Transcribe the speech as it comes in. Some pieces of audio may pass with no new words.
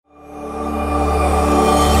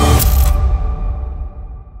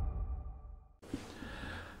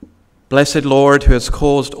Blessed Lord, who has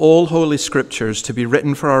caused all holy scriptures to be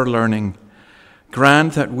written for our learning,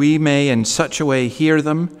 grant that we may in such a way hear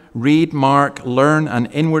them, read, mark, learn, and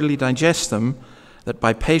inwardly digest them, that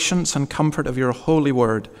by patience and comfort of your holy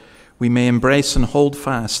word we may embrace and hold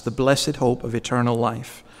fast the blessed hope of eternal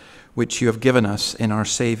life, which you have given us in our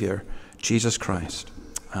Savior, Jesus Christ.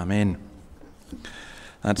 Amen.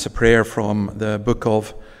 That's a prayer from the Book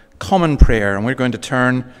of Common Prayer, and we're going to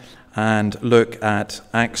turn and look at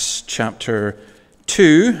Acts chapter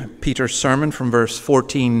 2, Peter's sermon from verse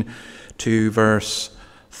 14 to verse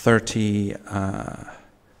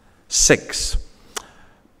 36.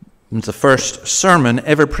 It's the first sermon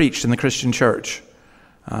ever preached in the Christian church,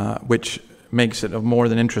 which makes it of more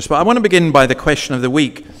than interest. But I want to begin by the question of the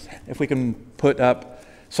week, if we can put up.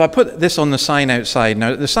 So I put this on the sign outside.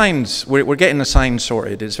 Now, the signs, we're getting the signs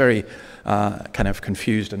sorted. It's very kind of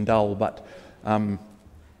confused and dull, but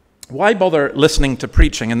why bother listening to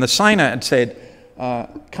preaching? And the sign had said,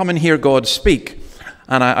 come and hear God speak.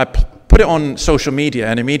 And I put it on social media,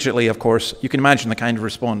 and immediately, of course, you can imagine the kind of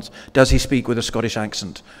response. Does he speak with a Scottish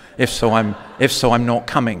accent? If so, I'm not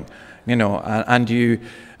coming. You know, and you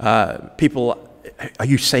people, are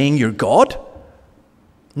you saying you're God?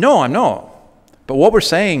 No, I'm not. But what we're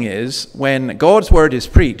saying is, when God's word is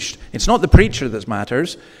preached, it's not the preacher that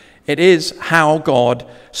matters. It is how God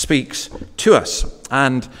speaks to us.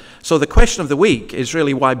 And so the question of the week is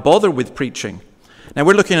really, why bother with preaching? Now,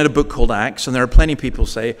 we're looking at a book called Acts, and there are plenty of people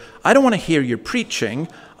who say, I don't want to hear your preaching.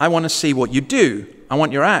 I want to see what you do. I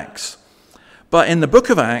want your acts. But in the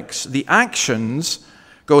book of Acts, the actions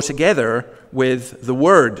go together with the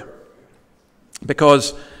word,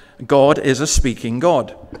 because God is a speaking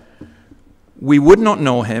God. We would not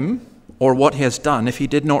know him or what he has done if he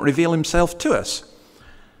did not reveal himself to us.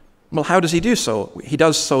 Well, how does he do so? He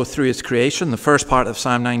does so through his creation. The first part of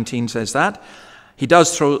Psalm 19 says that. He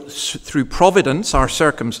does through providence, our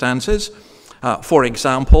circumstances. For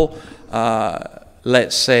example,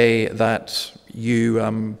 let's say that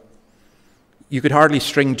you could hardly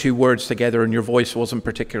string two words together and your voice wasn't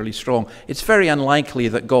particularly strong. It's very unlikely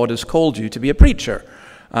that God has called you to be a preacher.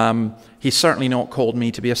 He's certainly not called me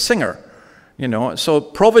to be a singer. You know, so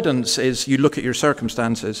providence is you look at your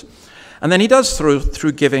circumstances. And then he does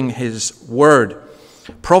through giving his word.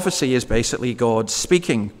 Prophecy is basically God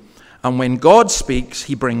speaking. And when God speaks,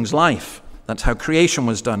 he brings life. That's how creation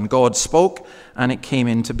was done. God spoke and it came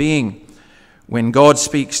into being. When God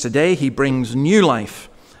speaks today, he brings new life.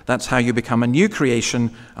 That's how you become a new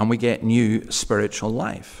creation and we get new spiritual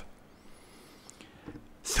life.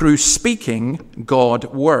 Through speaking, God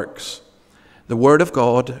works. The word of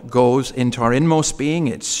God goes into our inmost being.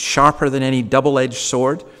 It's sharper than any double-edged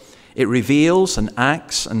sword. It reveals and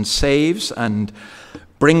acts and saves and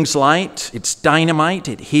brings light. It's dynamite.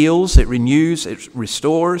 It heals. It renews. It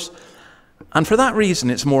restores. And for that reason,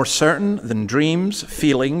 it's more certain than dreams,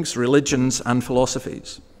 feelings, religions, and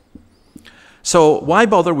philosophies. So why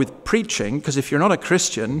bother with preaching? Because if you're not a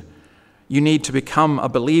Christian, you need to become a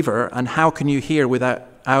believer. And how can you hear without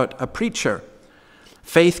a preacher?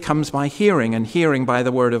 Faith comes by hearing, and hearing by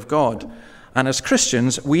the word of God. And as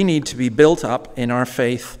Christians, we need to be built up in our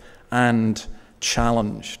faith and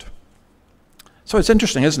challenged. So it's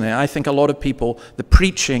interesting, isn't it? I think a lot of people, the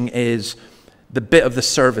preaching is the bit of the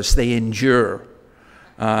service they endure.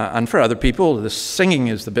 And for other people, the singing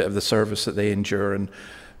is the bit of the service that they endure. And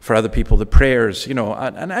for other people, the prayers, you know.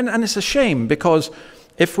 And it's a shame, because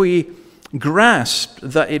if we grasp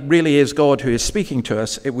that it really is God who is speaking to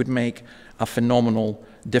us, it would make a phenomenal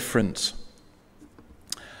difference.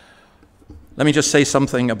 Let me just say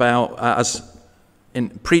something about, as in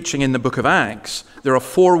preaching in the book of Acts, there are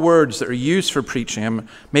 4 words that are used for preaching.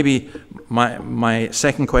 Maybe my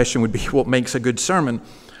second question would be, what makes a good sermon?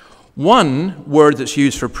 One word that's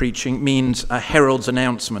used for preaching means a herald's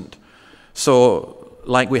announcement. So,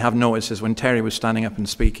 like we have notices when Terry was standing up and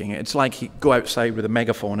speaking, it's like he'd go outside with a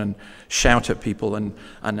megaphone and shout at people and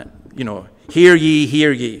you know, hear ye,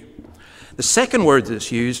 hear ye. The second word that's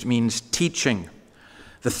used means teaching.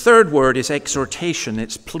 The third word is exhortation,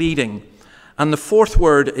 it's pleading. And the fourth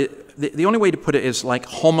word, the only way to put it is like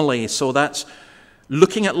homily. So that's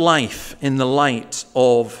looking at life in the light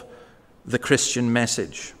of the Christian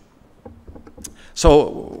message.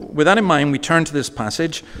 So with that in mind, we turn to this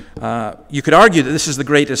passage. You could argue that this is the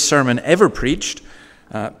greatest sermon ever preached,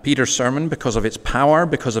 Peter's sermon, because of its power,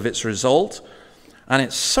 because of its result. And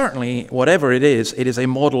it's certainly, whatever it is a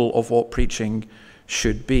model of what preaching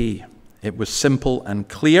should be. It was simple and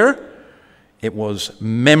clear. It was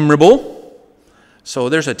memorable. So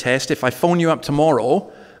there's a test. If I phone you up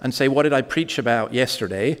tomorrow and say, what did I preach about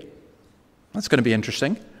yesterday? That's going to be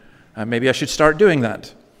interesting. Maybe I should start doing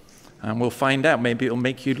that. And we'll find out. Maybe it'll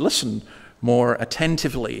make you listen more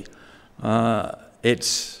attentively.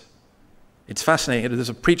 It's fascinating. There's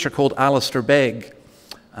a preacher called Alistair Begg,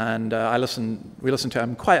 and we listened to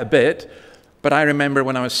him quite a bit. But I remember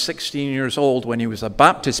when I was 16 years old, when he was a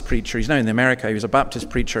Baptist preacher. He's now in America. He was a Baptist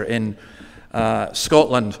preacher in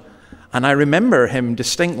Scotland. And I remember him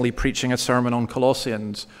distinctly preaching a sermon on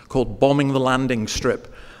Colossians called Bombing the Landing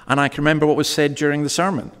Strip. And I can remember what was said during the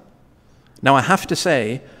sermon. Now, I have to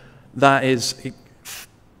say, that is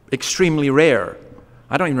extremely rare.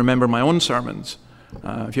 I don't even remember my own sermons.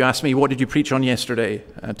 If you ask me, what did you preach on yesterday,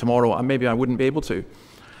 tomorrow, maybe I wouldn't be able to.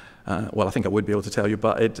 Well, I think I would be able to tell you,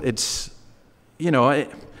 but it's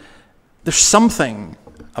there's something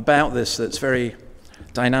about this that's very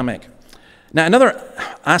dynamic. Now, another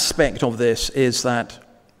aspect of this is that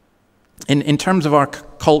in terms of our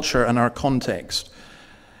culture and our context,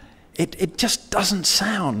 it just doesn't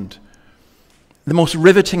sound the most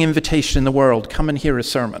riveting invitation in the world, come and hear a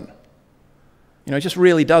sermon. It just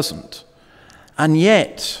really doesn't. And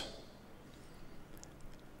yet,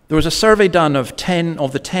 there was a survey done of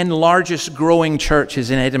the 10 largest growing churches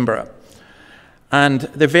in Edinburgh. And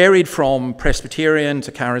they varied from Presbyterian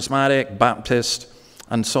to Charismatic, Baptist,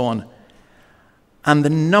 and so on. And the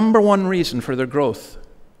number one reason for their growth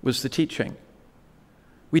was the teaching.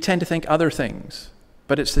 We tend to think other things,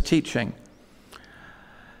 but it's the teaching.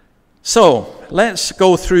 So, let's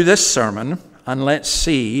go through this sermon and let's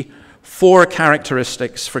see 4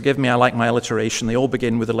 characteristics. Forgive me, I like my alliteration. They all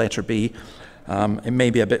begin with the letter B. It may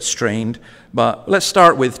be a bit strained, but let's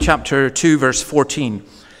start with chapter 2, verse 14.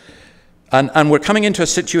 And we're coming into a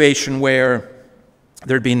situation where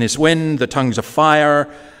there had been this wind, the tongues of fire,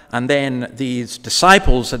 and then these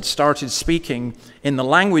disciples had started speaking in the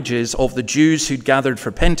languages of the Jews who'd gathered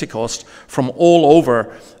for Pentecost from all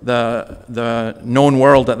over the known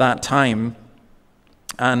world at that time.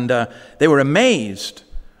 And they were amazed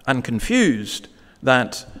and confused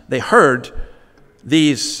that they heard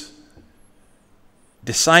these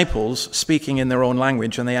disciples speaking in their own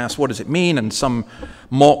language, and they asked, what does it mean? And some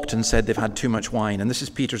mocked and said they've had too much wine. And this is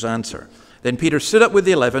Peter's answer. Then Peter stood up with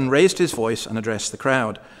the 11, raised his voice, and addressed the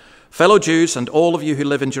crowd. Fellow Jews and all of you who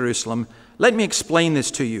live in Jerusalem, let me explain this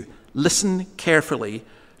to you. Listen carefully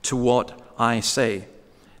to what I say.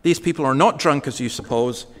 These people are not drunk as you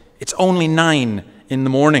suppose. It's only 9 in the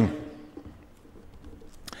morning.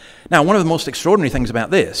 Now, one of the most extraordinary things about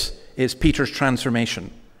this is Peter's transformation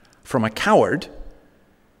from a coward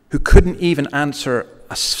who couldn't even answer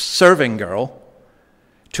a serving girl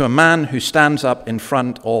to a man who stands up in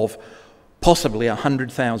front of possibly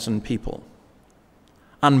 100,000 people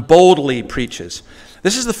and boldly preaches.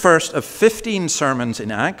 This is the first of 15 sermons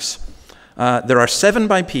in Acts. There are 7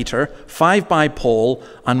 by Peter, 5 by Paul,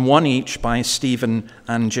 and 1 each by Stephen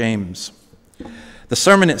and James. The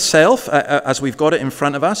sermon itself, as we've got it in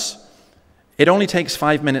front of us, it only takes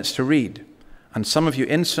 5 minutes to read. And some of you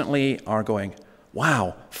instantly are going,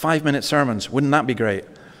 wow, 5-minute sermons, wouldn't that be great?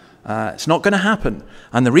 It's not going to happen.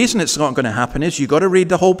 And the reason it's not going to happen is you've got to read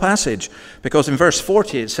the whole passage. Because in verse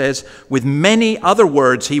 40 it says, with many other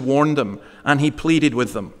words he warned them, and he pleaded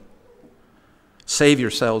with them. Save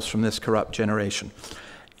yourselves from this corrupt generation.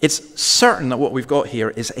 It's certain that what we've got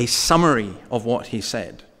here is a summary of what he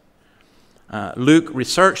said. Luke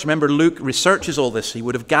researches all this. He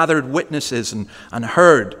would have gathered witnesses and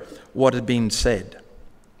heard what had been said.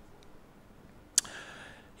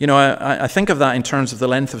 I think of that in terms of the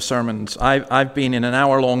length of sermons. I've been in an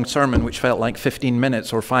hour-long sermon which felt like 15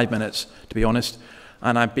 minutes or 5 minutes, to be honest.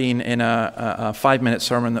 And I've been in a 5-minute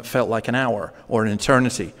sermon that felt like an hour or an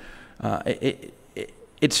eternity.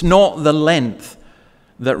 It's not the length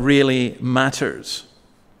that really matters.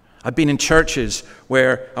 I've been in churches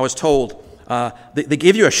where I was told they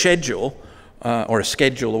give you a schedule or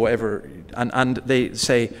whatever, and they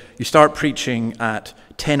say you start preaching at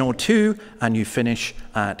 10:02 and you finish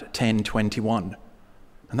at 10:21,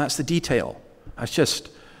 and that's the detail.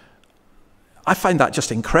 I find that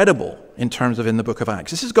just incredible in terms of in the book of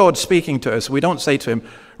Acts. This is God speaking to us. We don't say to him,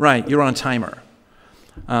 right, you're on a timer,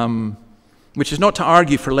 which is not to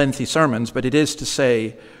argue for lengthy sermons, but it is to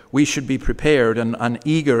say we should be prepared and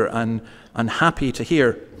eager and happy to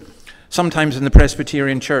hear. Sometimes in the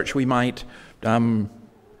Presbyterian church we might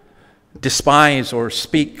despise or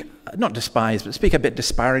speak, not despise, but speak a bit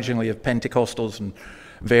disparagingly of Pentecostals and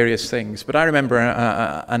various things. But I remember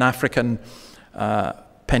an African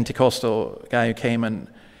Pentecostal guy who came, and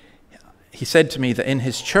he said to me that in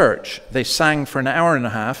his church they sang for an hour and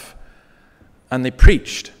a half and they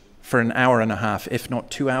preached for an hour and a half, if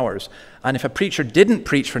not 2 hours. And if a preacher didn't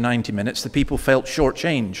preach for 90 minutes, the people felt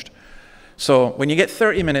shortchanged. So when you get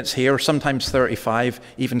 30 minutes here, or sometimes 35,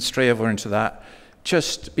 even stray over into that,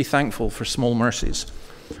 just be thankful for small mercies.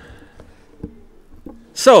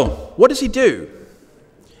 So, what does he do?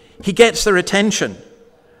 He gets their attention.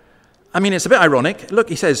 I mean, it's a bit ironic. Look,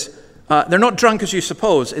 he says, they're not drunk as you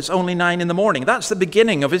suppose. It's only 9 a.m. That's the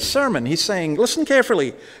beginning of his sermon. He's saying, listen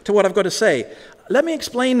carefully to what I've got to say. Let me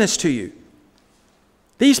explain this to you.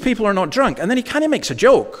 These people are not drunk. And then he kind of makes a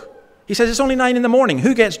joke. He says, it's only 9 a.m.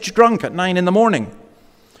 Who gets drunk at 9 a.m?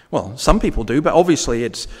 Well, some people do, but obviously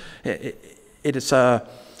it's a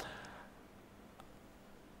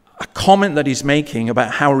comment that he's making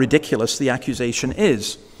about how ridiculous the accusation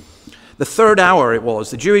is. The third hour it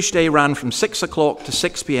was. The Jewish day ran from 6 o'clock to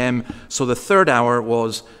 6 p.m., so the third hour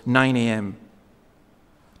was 9 a.m.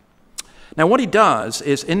 Now what he does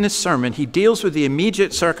is, in this sermon, he deals with the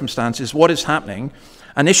immediate circumstances, what is happening,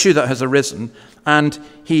 an issue that has arisen, and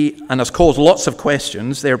has caused lots of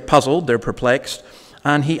questions. They're puzzled, they're perplexed,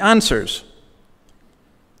 and he answers.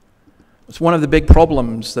 It's one of the big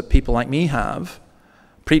problems that people like me have,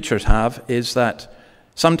 preachers have, is that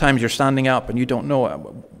sometimes you're standing up and you don't know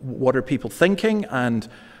what are people thinking, and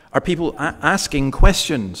are people asking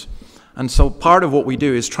questions. And so part of what we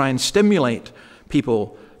do is try and stimulate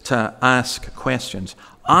people to ask questions.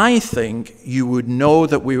 I think you would know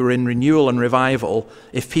that we were in renewal and revival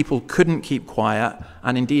if people couldn't keep quiet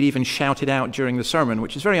and indeed even shout it out during the sermon,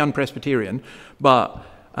 which is very un-Presbyterian, but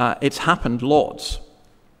it's happened lots.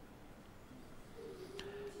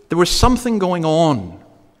 There was something going on.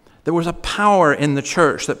 There was a power in the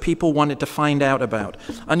church that people wanted to find out about.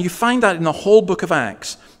 And you find that in the whole book of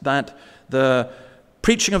Acts, that the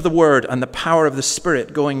preaching of the word and the power of the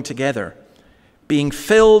Spirit going together. Being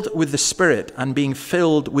filled with the Spirit and being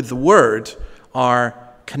filled with the word are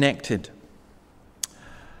connected.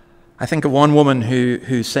 I think of one woman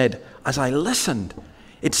who said, as I listened,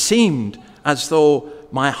 it seemed as though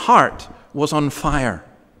my heart was on fire.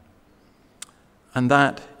 And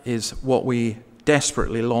that is what we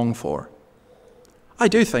desperately long for. I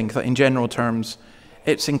do think that in general terms,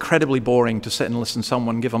 it's incredibly boring to sit and listen to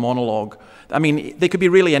someone give a monologue. I mean, they could be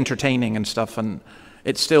really entertaining and stuff, and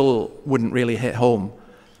it still wouldn't really hit home.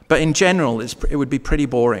 But in general, it would be pretty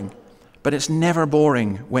boring. But it's never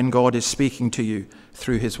boring when God is speaking to you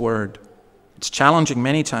through his word. It's challenging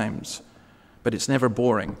many times, but it's never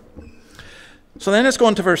boring. So then let's go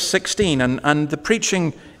on to verse 16, and the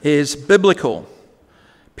preaching is biblical.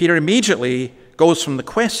 Peter immediately goes from the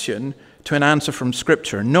question to an answer from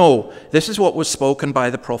Scripture. No, this is what was spoken by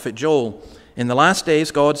the prophet Joel. In the last days,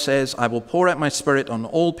 God says, I will pour out my Spirit on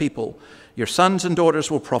all people. Your sons and daughters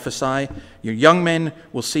will prophesy. Your young men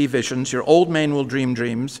will see visions. Your old men will dream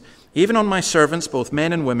dreams. Even on my servants, both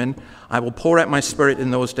men and women, I will pour out my Spirit in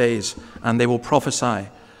those days, and they will prophesy.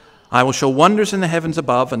 I will show wonders in the heavens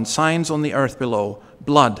above and signs on the earth below,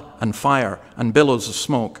 blood and fire and billows of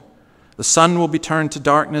smoke. The sun will be turned to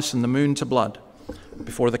darkness and the moon to blood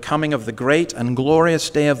before the coming of the great and glorious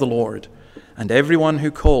day of the Lord, and everyone who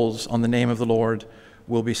calls on the name of the Lord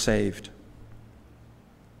will be saved.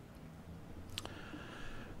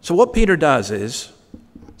 So what Peter does is,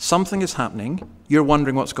 something is happening, you're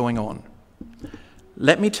wondering what's going on.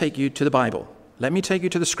 Let me take you to the Bible. Let me take you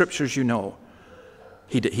to the Scriptures you know.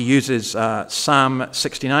 He uses Psalm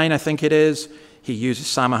 69, I think it is. He uses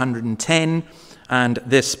Psalm 110 and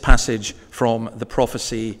this passage from the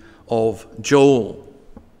prophecy of Joel.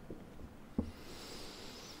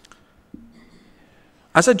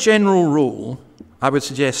 As a general rule, I would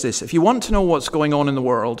suggest this. If you want to know what's going on in the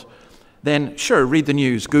world, then sure, read the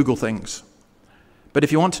news, Google things. But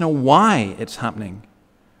if you want to know why it's happening,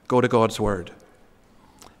 go to God's Word.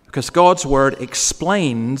 Because God's Word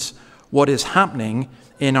explains what is happening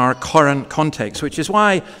in our current context, which is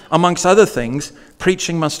why, amongst other things,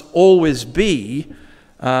 preaching must always be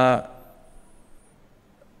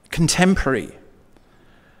contemporary.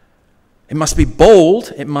 It must be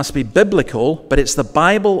bold, it must be biblical, but it's the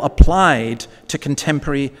Bible applied to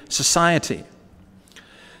contemporary society.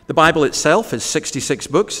 The Bible itself is 66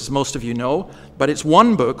 books, as most of you know, but it's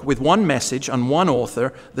one book with one message and one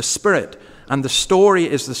author, the Spirit. And the story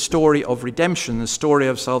is the story of redemption, the story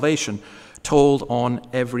of salvation, told on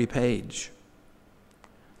every page.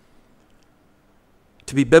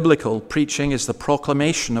 To be biblical, preaching is the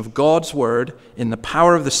proclamation of God's word in the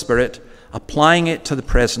power of the Spirit, applying it to the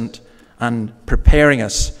present and preparing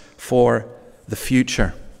us for the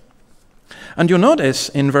future. And you'll notice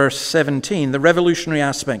in verse 17 the revolutionary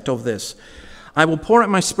aspect of this. I will pour out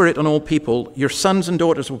my Spirit on all people. Your sons and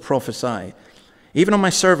daughters will prophesy, even on my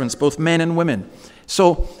servants, both men and women.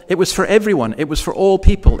 So it was for everyone. It was for all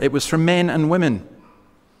people. It was for men and women.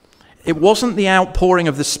 It wasn't the outpouring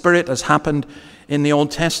of the Spirit as happened in the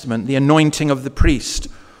Old Testament, the anointing of the priest,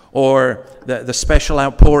 or the special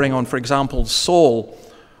outpouring on, for example, Saul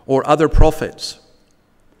or other prophets.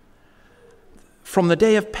 From the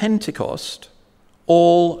day of Pentecost,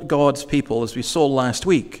 all God's people, as we saw last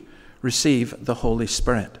week, receive the Holy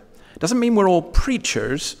Spirit. It doesn't mean we're all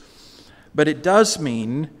preachers, but it does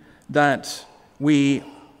mean that we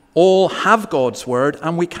all have God's word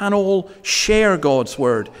and we can all share God's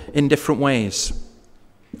word in different ways.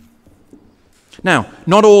 Now,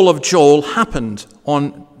 not all of Joel happened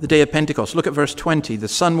on the day of Pentecost. Look at verse 20. The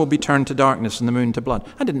sun will be turned to darkness and the moon to blood.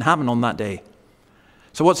 That didn't happen on that day.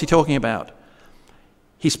 So what's he talking about?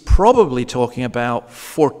 He's probably talking about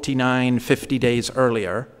 49, 50 days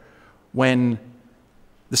earlier when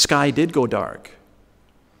the sky did go dark.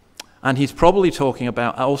 And he's probably talking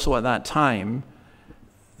about also at that time,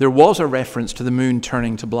 there was a reference to the moon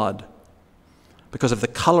turning to blood because of the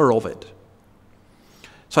color of it.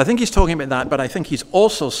 So I think he's talking about that, but I think he's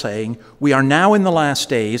also saying we are now in the last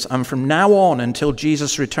days, and from now on until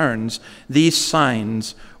Jesus returns, these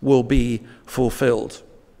signs will be fulfilled.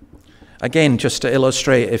 Again, just to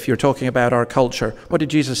illustrate, if you're talking about our culture, what did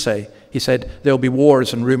Jesus say? He said, there'll be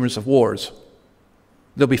wars and rumors of wars.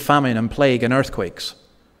 There'll be famine and plague and earthquakes.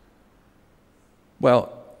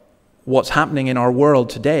 Well, what's happening in our world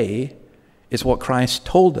today is what Christ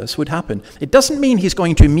told us would happen. It doesn't mean he's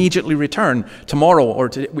going to immediately return tomorrow or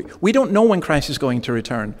today. We don't know when Christ is going to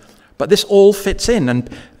return. But this all fits in, and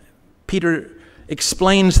Peter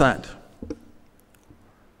explains that.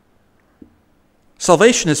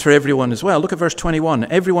 Salvation is for everyone as well. Look at verse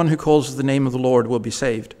 21. Everyone who calls the name of the Lord will be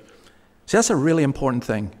saved. See, that's a really important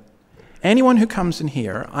thing. Anyone who comes in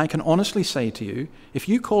here, I can honestly say to you, if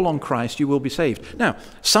you call on Christ, you will be saved. Now,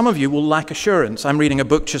 some of you will lack assurance. I'm reading a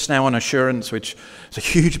book just now on assurance, which is a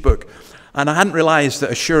huge book. And I hadn't realized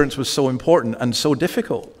that assurance was so important and so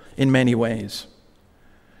difficult in many ways.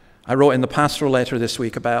 I wrote in the pastoral letter this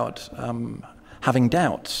week about having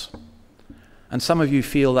doubts. And some of you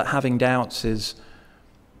feel that having doubts is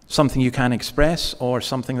something you can express or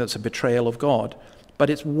something that's a betrayal of God.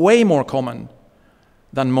 But it's way more common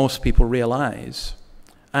than most people realize.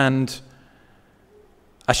 And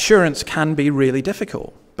assurance can be really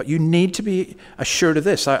difficult. But you need to be assured of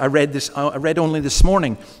this. I read only this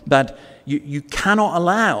morning that you cannot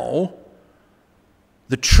allow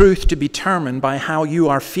the truth to be determined by how you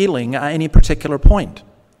are feeling at any particular point.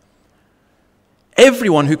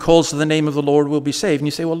 Everyone who calls to the name of the Lord will be saved. And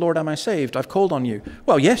you say, well, Lord, am I saved? I've called on you.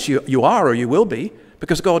 Well, yes, you are, or you will be,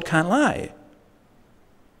 because God can't lie.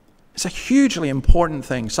 It's a hugely important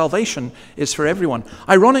thing. Salvation is for everyone.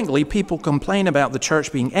 Ironically, people complain about the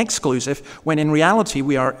church being exclusive when in reality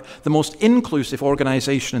we are the most inclusive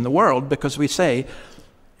organization in the world because we say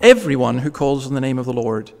everyone who calls on the name of the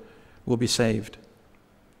Lord will be saved.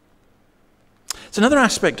 It's another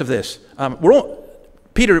aspect of this.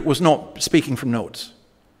 Peter was not speaking from notes,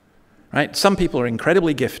 right? Some people are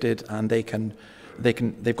incredibly gifted and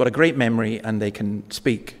they've got a great memory and they can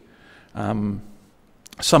speak.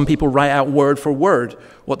 Some people write out word for word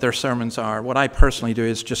what their sermons are. What I personally do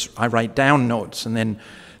is I write down notes and then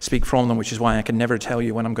speak from them, which is why I can never tell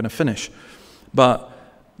you when I'm going to finish. But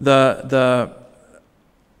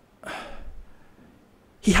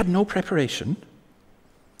he had no preparation.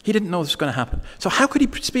 He didn't know this was going to happen. So how could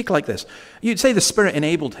he speak like this? You'd say the Spirit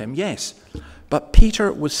enabled him, yes. But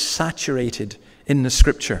Peter was saturated in the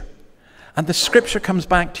Scripture. And the Scripture comes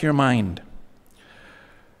back to your mind.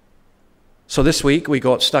 So this week we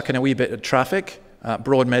got stuck in a wee bit of traffic at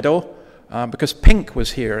Broadmeadow because Pink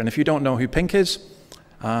was here. And if you don't know who Pink is,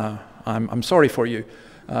 I'm sorry for you.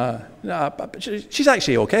 She's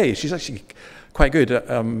actually okay. She's actually quite good.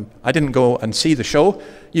 I didn't go and see the show.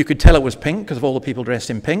 You could tell it was Pink because of all the people dressed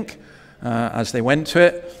in pink as they went to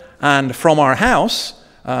it. And from our house,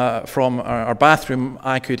 from our bathroom,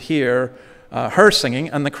 I could hear her singing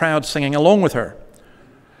and the crowd singing along with her.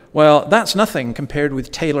 Well, that's nothing compared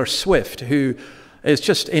with Taylor Swift, who is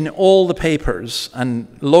just in all the papers and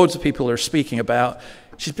loads of people are speaking about.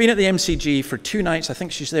 She's been at the MCG for 2 nights. I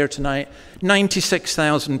think she's there tonight.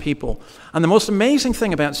 96,000 people. And the most amazing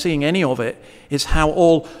thing about seeing any of it is how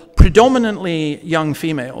all predominantly young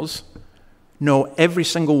females know every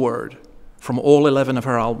single word from all 11 of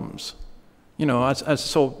her albums. You know, I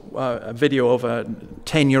saw a video of a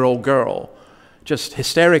 10-year-old girl, just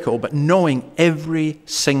hysterical, but knowing every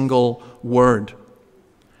single word.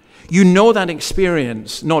 You know that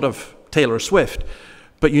experience, not of Taylor Swift,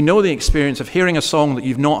 but you know the experience of hearing a song that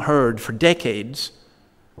you've not heard for decades,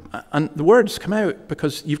 and the words come out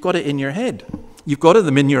because you've got it in your head. You've got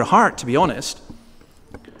them in your heart, to be honest.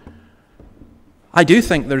 I do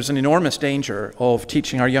think there's an enormous danger of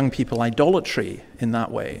teaching our young people idolatry in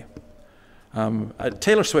that way.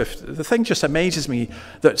 Taylor Swift, the thing just amazes me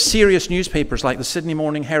that serious newspapers like the Sydney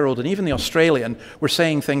Morning Herald and even the Australian were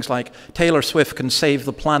saying things like Taylor Swift can save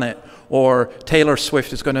the planet, or Taylor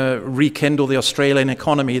Swift is going to rekindle the Australian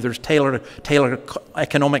economy. There's Taylor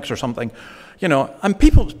economics or something, you know, and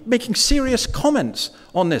people making serious comments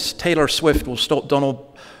on this. Taylor Swift will stop Donald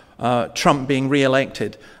Trump being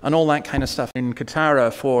re-elected and all that kind of stuff in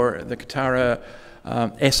Katara for the Katara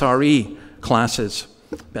SRE classes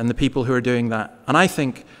and the people who are doing that. And I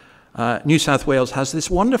think New South Wales has this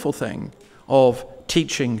wonderful thing of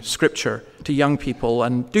teaching Scripture to young people,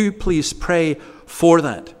 and do please pray for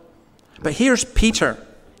that. But here's Peter.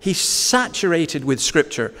 He's saturated with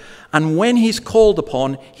Scripture, and when he's called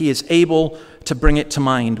upon, he is able to bring it to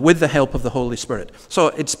mind with the help of the Holy Spirit. So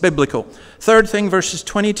it's biblical. Third thing, verses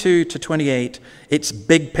 22 to 28, it's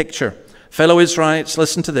big picture. Fellow Israelites,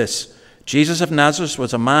 listen to this. Jesus of Nazareth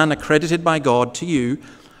was a man accredited by God to you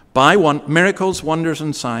by miracles, wonders,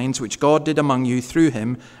 and signs which God did among you through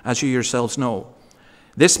him, as you yourselves know.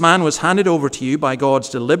 This man was handed over to you by God's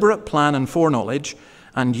deliberate plan and foreknowledge,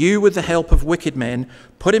 and you, with the help of wicked men,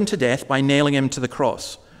 put him to death by nailing him to the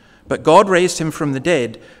cross. But God raised him from the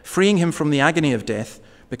dead, freeing him from the agony of death,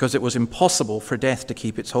 because it was impossible for death to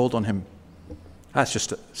keep its hold on him. That's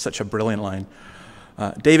just such a brilliant line.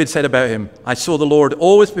 David said about him, I saw the Lord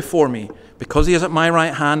always before me. Because he is at my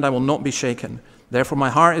right hand, I will not be shaken. Therefore my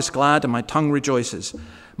heart is glad and my tongue rejoices.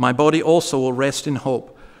 My body also will rest in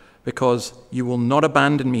hope, because you will not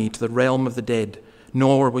abandon me to the realm of the dead,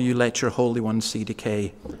 nor will you let your Holy One see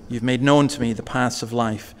decay. You've made known to me the paths of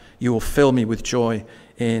life. You will fill me with joy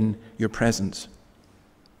in your presence.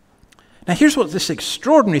 Now here's what this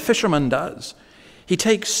extraordinary fisherman does. He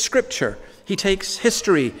takes Scripture, he takes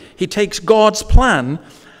history, he takes God's plan,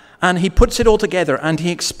 and he puts it all together and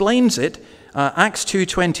he explains it. Acts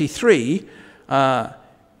 2:23, a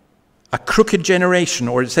crooked generation,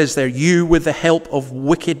 or it says there, you with the help of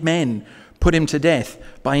wicked men put him to death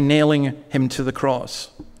by nailing him to the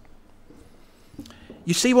cross.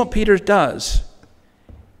 You see what Peter does?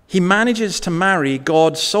 He manages to marry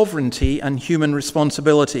God's sovereignty and human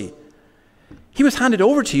responsibility. He was handed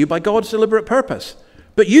over to you by God's deliberate purpose,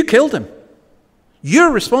 but you killed him.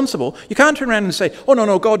 You're responsible. You can't turn around and say, oh,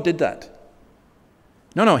 no, God did that.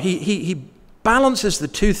 No, he balances the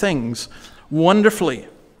two things wonderfully.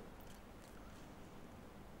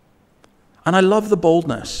 And I love the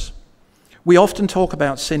boldness. We often talk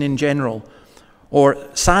about sin in general, or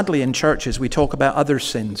sadly in churches we talk about other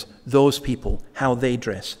sins, those people, how they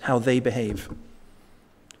dress, how they behave.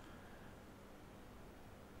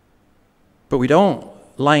 But we don't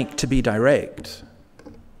like to be direct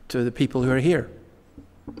to the people who are here,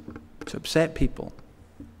 to upset people,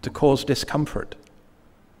 to cause discomfort.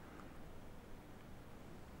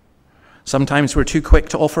 Sometimes we're too quick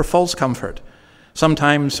to offer false comfort.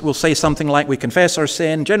 Sometimes we'll say something like, we confess our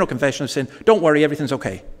sin, general confession of sin, don't worry, everything's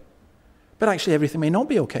okay. But actually everything may not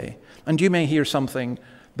be okay. And you may hear something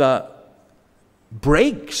that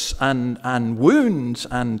breaks and wounds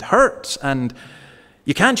and hurts, and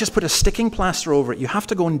you can't just put a sticking plaster over it. You have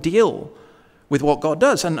to go and deal with what God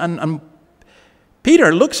does. And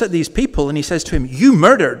Peter looks at these people and he says to him, you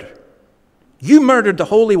murdered the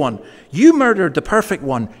Holy One. You murdered the perfect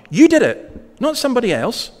one. You did it, not somebody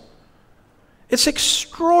else. It's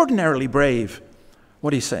extraordinarily brave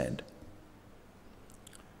what he said.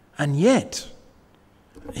 And yet,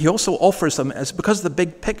 he also offers them, as because of the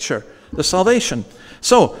big picture, the salvation.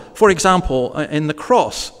 So, for example, in the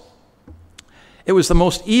cross, it was the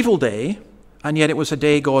most evil day, and yet it was a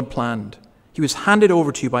day God planned. He was handed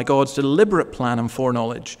over to you by God's deliberate plan and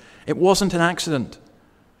foreknowledge. It wasn't an accident.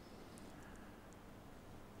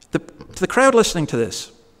 To the crowd listening to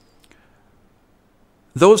this,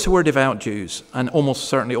 those who were devout Jews, and almost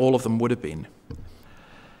certainly all of them would have been,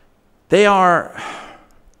 they're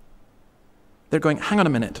going, hang on a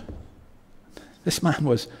minute. This man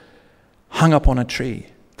was hung up on a tree.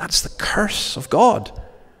 That's the curse of God.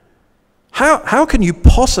 How can you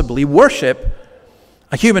possibly worship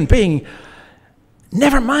a human being,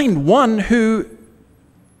 never mind one who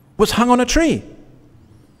was hung on a tree?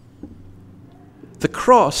 The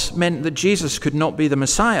cross meant that Jesus could not be the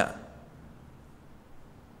Messiah.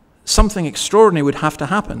 Something extraordinary would have to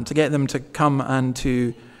happen to get them to come and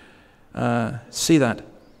to see that.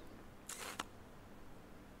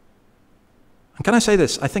 And can I say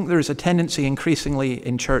this? I think there is a tendency increasingly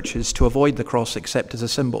in churches to avoid the cross except as a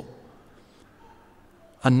symbol,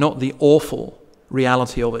 and not the awful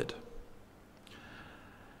reality of it.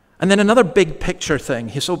 And then another big picture thing.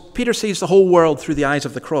 So Peter sees the whole world through the eyes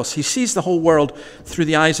of the cross. He sees the whole world through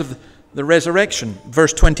the eyes of the resurrection.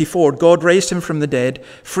 Verse 24, God raised him from the dead,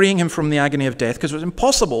 freeing him from the agony of death, because it was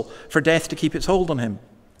impossible for death to keep its hold on him.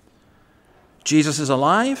 Jesus is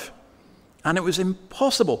alive, and it was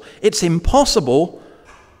impossible. It's impossible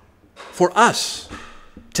for us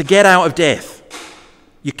to get out of death.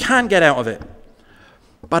 You can't get out of it.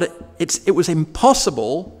 But it was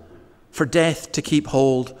impossible for death to keep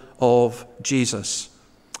hold of Jesus,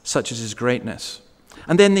 such is his greatness.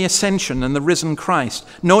 And then the ascension and the risen Christ.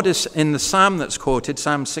 Notice in the psalm that's quoted,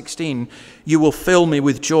 Psalm 16, you will fill me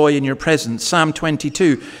with joy in your presence. Psalm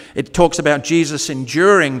 22, it talks about Jesus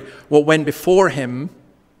enduring what went before him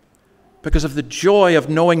because of the joy of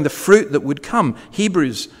knowing the fruit that would come.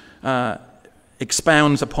 Hebrews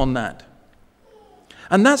expounds upon that.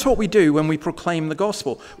 And that's what we do when we proclaim the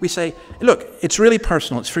gospel. We say, look, it's really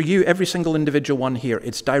personal. It's for you, every single individual one here.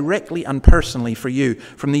 It's directly and personally for you,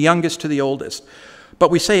 from the youngest to the oldest.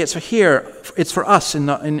 But we say it's for here, it's for us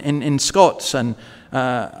in Scots and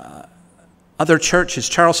other churches,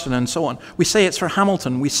 Charleston and so on. We say it's for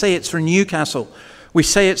Hamilton. We say it's for Newcastle. We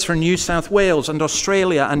say it's for New South Wales and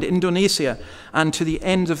Australia and Indonesia and to the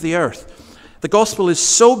ends of the earth. The gospel is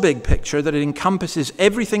so big picture that it encompasses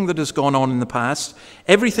everything that has gone on in the past,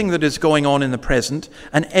 everything that is going on in the present,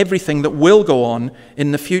 and everything that will go on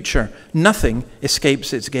in the future. Nothing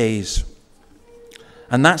escapes its gaze.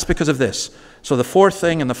 And that's because of this. So the fourth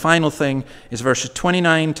thing and the final thing is verses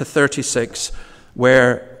 29 to 36,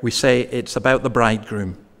 where we say it's about the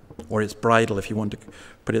bridegroom, or it's bridal if you want to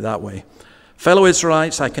put it that way. Fellow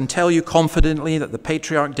Israelites, I can tell you confidently that the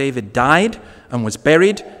patriarch David died and was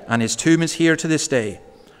buried, and his tomb is here to this day.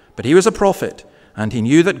 But he was a prophet, and he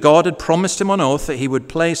knew that God had promised him on oath that he would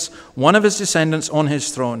place one of his descendants on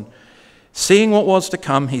his throne. Seeing what was to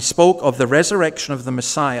come, he spoke of the resurrection of the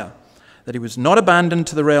Messiah, that he was not abandoned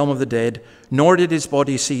to the realm of the dead, nor did his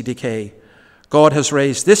body see decay. God has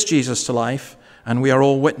raised this Jesus to life, and we are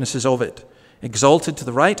all witnesses of it. Exalted to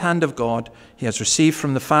the right hand of God, he has received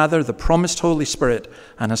from the Father the promised Holy Spirit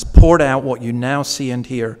and has poured out what you now see and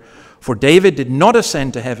hear. For David did not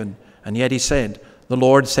ascend to heaven, and yet he said, the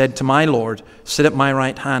Lord said to my Lord, sit at my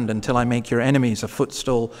right hand until I make your enemies a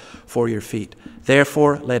footstool for your feet.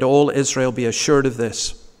 Therefore, let all Israel be assured of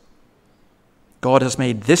this. God has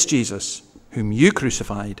made this Jesus, whom you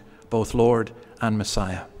crucified, both Lord and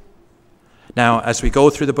Messiah. Now, as we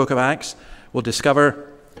go through the book of Acts, we'll discover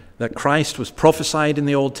that Christ was prophesied in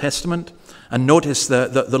the Old Testament. And notice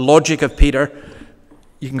the logic of Peter.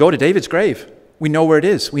 You can go to David's grave. We know where it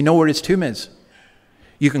is. We know where his tomb is.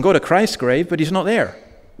 You can go to Christ's grave, but he's not there.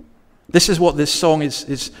 This is what this song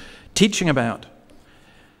is teaching about.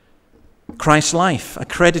 Christ's life,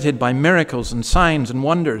 accredited by miracles and signs and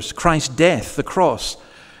wonders. Christ's death, the cross.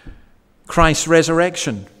 Christ's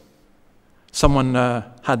resurrection. Someone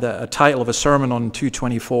had a title of a sermon on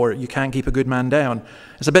 224, You Can't Keep a Good Man Down.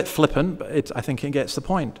 It's a bit flippant, but I think it gets the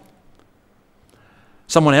point.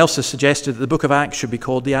 Someone else has suggested that the book of Acts should be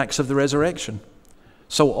called the Acts of the Resurrection.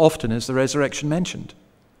 So often is the resurrection mentioned.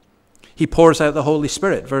 He pours out the Holy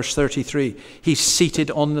Spirit, verse 33. He's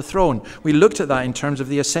seated on the throne. We looked at that in terms of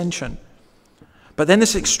the ascension. But then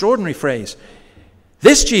this extraordinary phrase,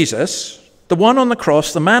 this Jesus, the one on the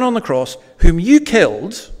cross, the man on the cross, whom you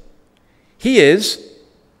killed, he is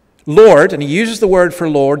Lord, and he uses the word for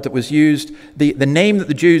Lord that was used, the name that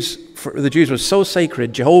the Jews was so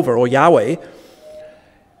sacred, Jehovah or Yahweh.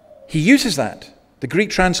 He uses that, the Greek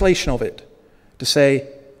translation of it, to say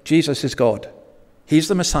Jesus is God. He's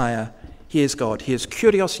the Messiah. He is God. He is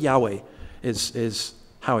Kyrios Yahweh, is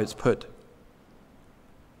how it's put.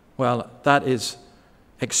 Well, that is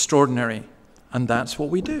extraordinary. And that's what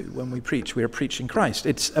we do when we preach. We are preaching Christ.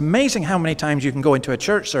 It's amazing how many times you can go into a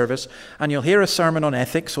church service and you'll hear a sermon on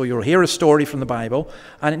ethics or you'll hear a story from the Bible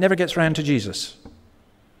and it never gets around to Jesus.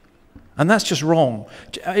 And that's just wrong.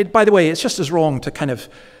 By the way, it's just as wrong to kind of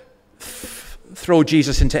throw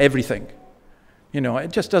Jesus into everything. You know,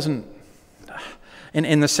 it just doesn't,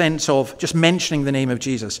 in the sense of just mentioning the name of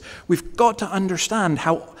Jesus. We've got to understand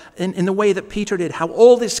how, in the way that Peter did, how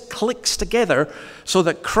all this clicks together so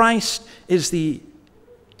that Christ is the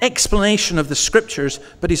explanation of the Scriptures,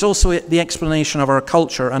 but he's also the explanation of our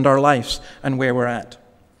culture and our lives and where we're at.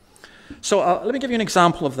 So let me give you an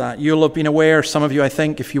example of that. You'll have been aware, some of you I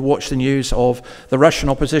think, if you watch the news, of the Russian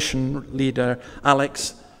opposition leader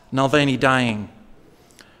Alex Navalny dying.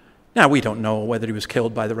 Now, we don't know whether he was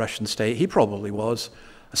killed by the Russian state. He probably was.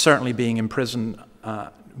 Certainly being in prison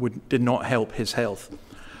did not help his health.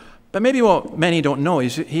 But maybe what many don't know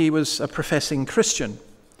is he was a professing Christian.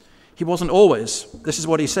 He wasn't always. This is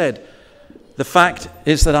what he said. The fact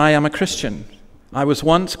is that I am a Christian. I was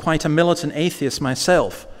once quite a militant atheist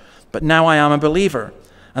myself, but now I am a believer,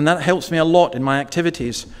 and that helps me a lot in my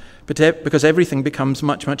activities, because everything becomes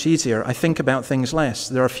much, much easier. I think about things less.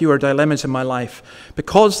 There are fewer dilemmas in my life.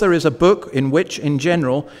 Because there is a book in which, in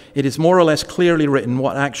general, it is more or less clearly written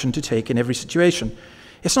what action to take in every situation.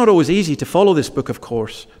 It's not always easy to follow this book, of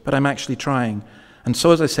course, but I'm actually trying. And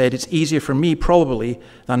so, as I said, it's easier for me, probably,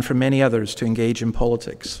 than for many others to engage in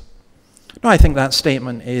politics. Now, I think that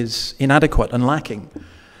statement is inadequate and lacking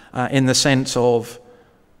in the sense of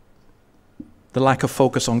the lack of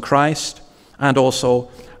focus on Christ, and also,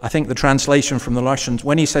 I think the translation from the Russians,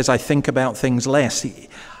 when he says, I think about things less,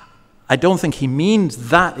 I don't think he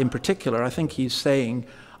means that in particular. I think he's saying,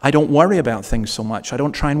 I don't worry about things so much. I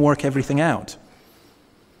don't try and work everything out.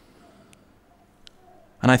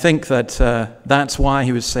 And I think that that's why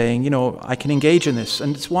he was saying, I can engage in this.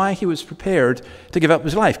 And it's why he was prepared to give up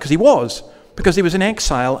his life, because he was in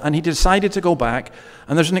exile, and he decided to go back.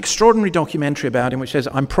 And there's an extraordinary documentary about him which says,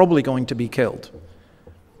 I'm probably going to be killed.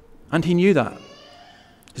 And he knew that.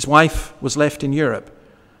 His wife was left in Europe,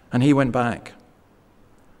 and he went back.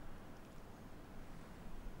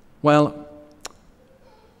 Well,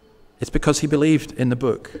 it's because he believed in the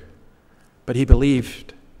book, but he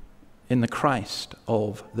believed in the Christ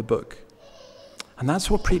of the book. And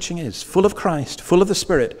that's what preaching is, full of Christ, full of the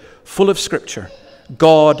Spirit, full of Scripture,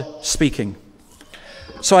 God speaking.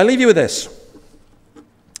 So I leave you with this.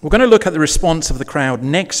 We're going to look at the response of the crowd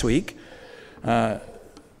next week,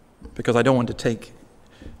 because I don't want to take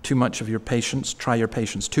too much of your patience, try your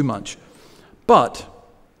patience too much. But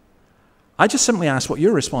I just simply ask what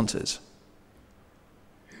your response is.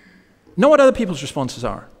 Not what other people's responses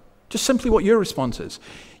are. Just simply what your response is.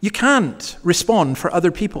 You can't respond for other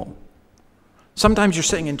people. Sometimes you're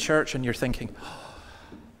sitting in church and you're thinking,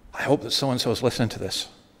 I hope that so-and-so is listening to this.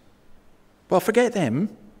 Well, forget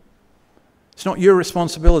them. It's not your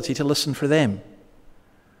responsibility to listen for them.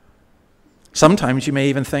 Sometimes you may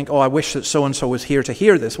even think, I wish that so-and-so was here to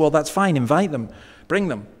hear this. Well, that's fine. Invite them. Bring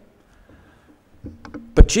them.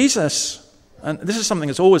 But Jesus, and this is something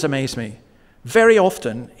that's always amazed me, very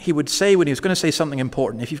often he would say when he was going to say something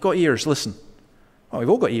important, if you've got ears, listen. Oh, we've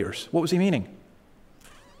all got ears. What was he meaning?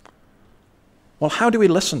 Well, how do we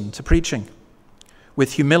listen to preaching?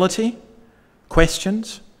 With humility,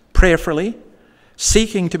 questions, prayerfully,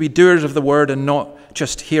 seeking to be doers of the word and not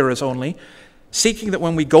just hearers only, seeking that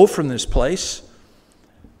when we go from this place,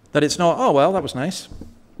 that it's not, that was nice.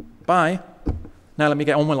 Bye. Now let me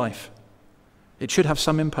get on with life. It should have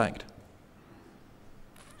some impact.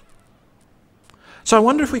 So I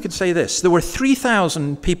wonder if we could say this. There were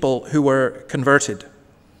 3,000 people who were converted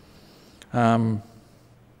that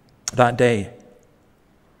day.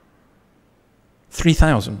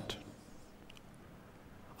 3,000.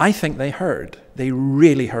 I think they heard. They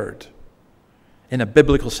really heard, in a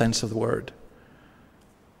biblical sense of the word,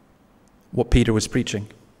 what Peter was preaching.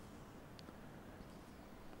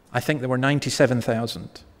 I think there were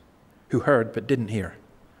 97,000 who heard but didn't hear.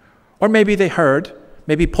 Or maybe they heard,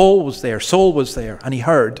 maybe Paul was there, Saul was there, and he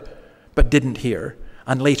heard but didn't hear.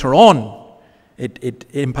 And later on, it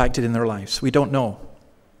impacted in their lives. We don't know.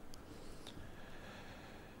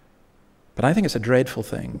 But I think it's a dreadful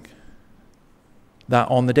thing that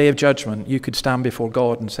on the day of judgment, you could stand before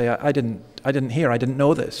God and say, I didn't hear, I didn't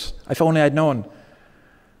know this. If only I'd known.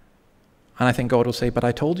 And I think God will say, but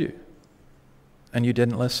I told you, and you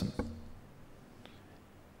didn't listen.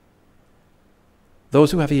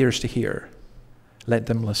 Those who have ears to hear, let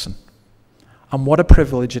them listen. And what a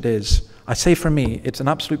privilege it is. I say for me, it's an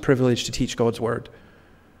absolute privilege to teach God's word.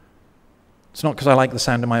 It's not because I like the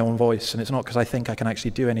sound of my own voice, and it's not because I think I can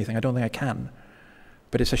actually do anything. I don't think I can.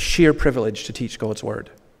 But it's a sheer privilege to teach God's word.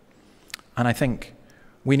 And I think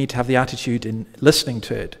we need to have the attitude in listening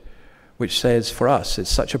to it, which says, for us, it's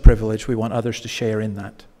such a privilege, we want others to share in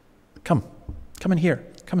that. Come and hear.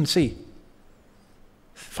 Come and see.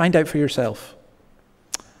 Find out for yourself.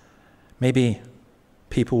 Maybe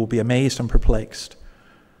people will be amazed and perplexed,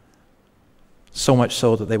 so much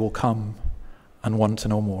so that they will come and want to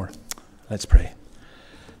know more. Let's pray.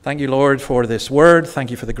 Thank you, Lord, for this word.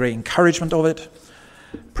 Thank you for the great encouragement of it.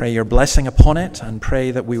 Pray your blessing upon it, and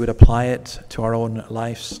pray that we would apply it to our own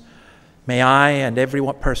lives. May I and every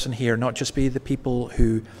one person here not just be the people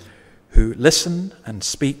who listen and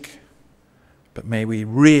speak, but may we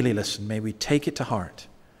really listen. May we take it to heart,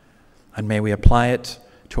 and may we apply it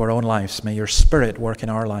to our own lives. May your Spirit work in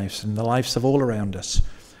our lives and in the lives of all around us.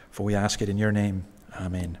 For we ask it in your name.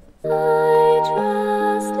 Amen.